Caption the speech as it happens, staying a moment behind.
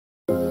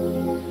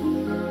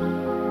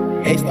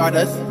Hey,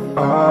 Stardust.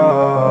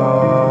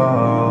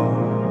 Oh,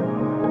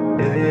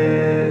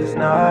 it's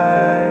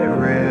not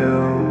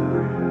real.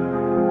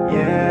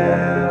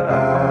 Yeah,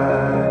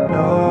 I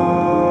know.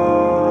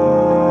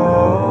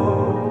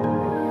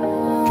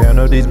 Count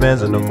up these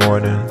bands in the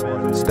morning,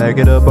 stack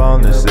it up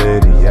on the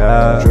city,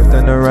 yeah.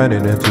 Drifting and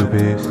running in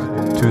two-piece,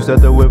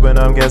 two-set the whip and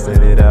I'm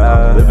guessing it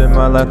out. Living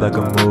my life like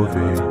a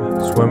movie,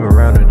 swim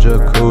around in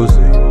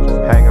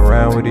jacuzzi, hang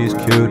around with these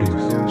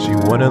cuties. She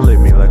wanna lick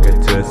me like a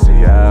tussie,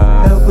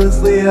 yeah.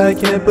 Helplessly, I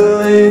can't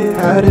believe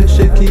how this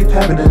shit keep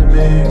happening to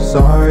me.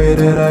 Sorry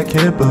that I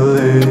can't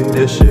believe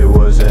this shit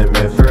wasn't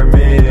meant for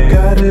me.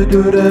 Gotta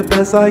do the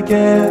best I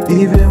can,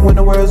 even when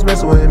the world's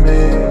messing with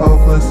me.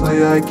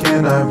 Hopelessly, I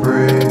cannot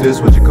breathe. This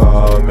what you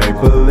call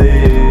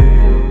make-believe.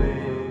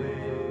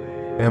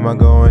 Am I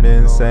going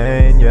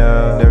insane?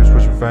 Yeah, never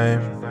switch for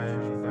fame.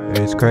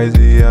 It's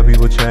crazy how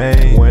people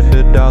change. When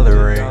the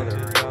dollar ring,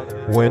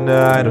 when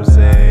the items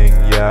sing,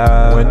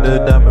 yeah. When the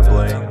diamond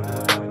bling,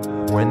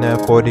 when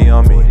that 40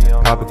 on me.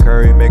 Papa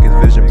Curry make his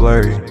vision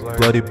blurry.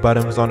 Bloody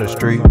bottoms on the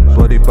street,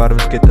 bloody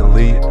bottoms get the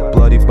lead.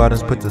 Bloody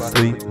bottoms put to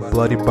sleep,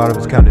 bloody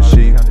bottoms count the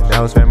sheep.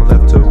 Now his family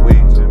left 2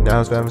 weeks, now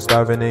his family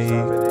starving to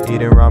eat.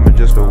 Eating ramen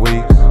just for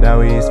weeks,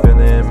 now he's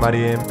feeling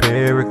mighty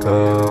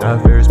empirical.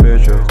 Not very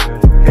spiritual,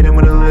 hit him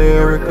with a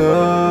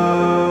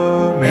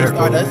lyrical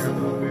miracle.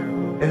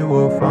 It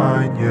will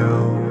find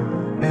you,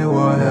 it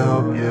will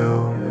help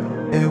you.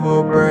 It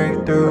will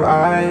break through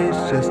ice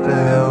just to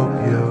help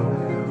you.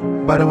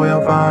 By the way,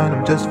 I'm fine,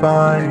 I'm just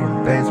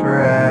fine. Thanks for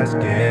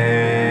asking,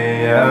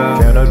 yeah.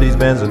 Count up these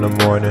bands in the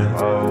morning,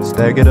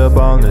 stack it up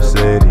on the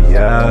city,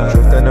 yeah.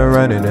 Drifting and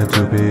running in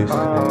two-piece,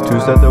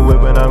 two-set the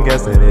whip and I'm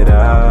guessing it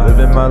out.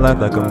 Living my life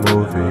like a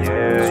movie,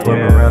 swim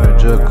around in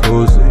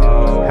jacuzzi,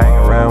 hang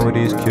around with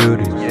these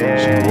cuties.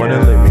 She wanna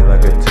lick me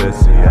like a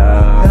tussie,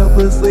 yeah.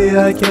 Helplessly,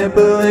 I can't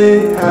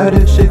believe how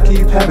this shit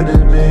keep happening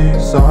to me.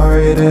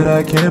 Sorry that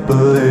I can't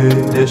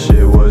believe this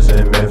shit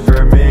wasn't meant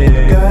for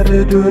me.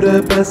 Gotta do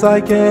the best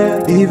I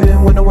can,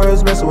 even when the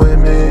world's messing with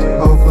me.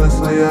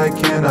 Hopelessly, I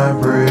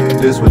cannot breathe.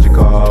 This what you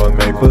call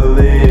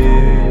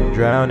make-believe.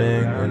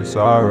 Drowning in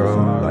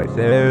sorrow, like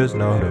there's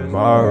no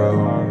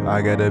tomorrow.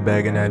 I got a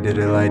bag and I did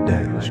it like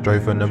that.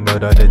 Straight from the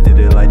mud, I did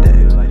it like that.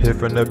 Hit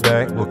from the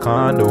back,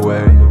 Wakanda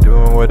way.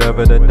 Doing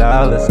whatever the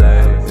dollar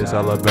say. It's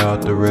all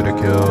about the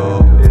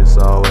ridicule, it's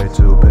all way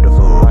too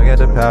pitiful. I got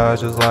the power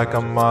just like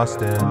I'm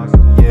Austin.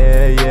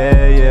 Yeah,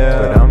 yeah, yeah.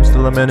 But I'm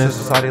still a menace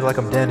to society like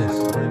I'm Dennis.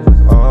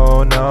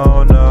 Oh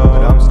no, no.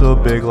 But I'm still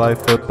big like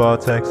football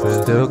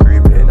Texas. Still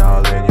creeping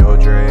all in your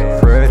dreams.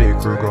 Freddy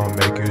Krueger gon'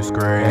 make you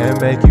scream and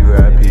make you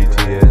have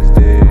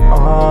PTSD.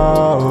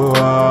 Oh,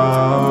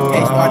 oh,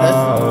 Hey, Stardust.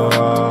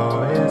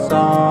 oh, it's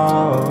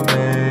all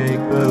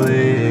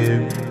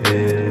make-believe.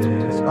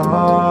 It's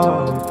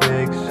all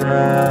fiction.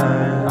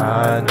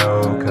 I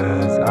know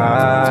cause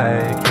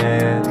I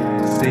can't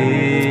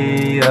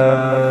see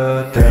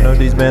ya. Count up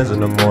these bands in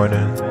the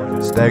morning,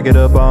 stack it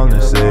up on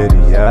the city,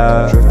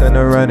 yeah. Drifting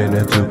and running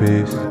in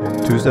two-piece,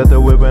 two-set the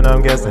whip and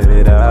I'm guessing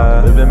it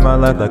out. Living my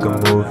life like a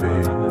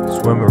movie,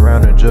 swim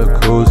around in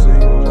jacuzzi,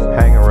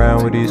 hang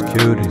around with these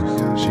cuties.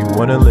 She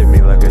wanna lick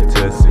me like a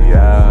tussie,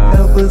 yeah.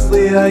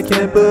 Helplessly, I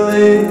can't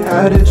believe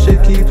how this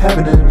shit keep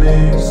happening to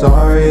me.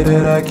 Sorry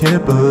that I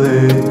can't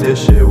believe this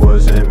shit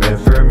wasn't meant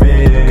for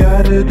me.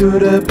 Gotta do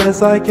the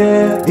best I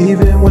can,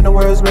 even when the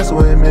world's messing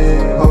with me.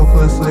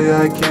 Hopelessly,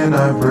 I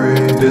cannot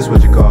breathe. This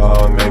what you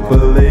call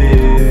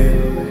make-believe.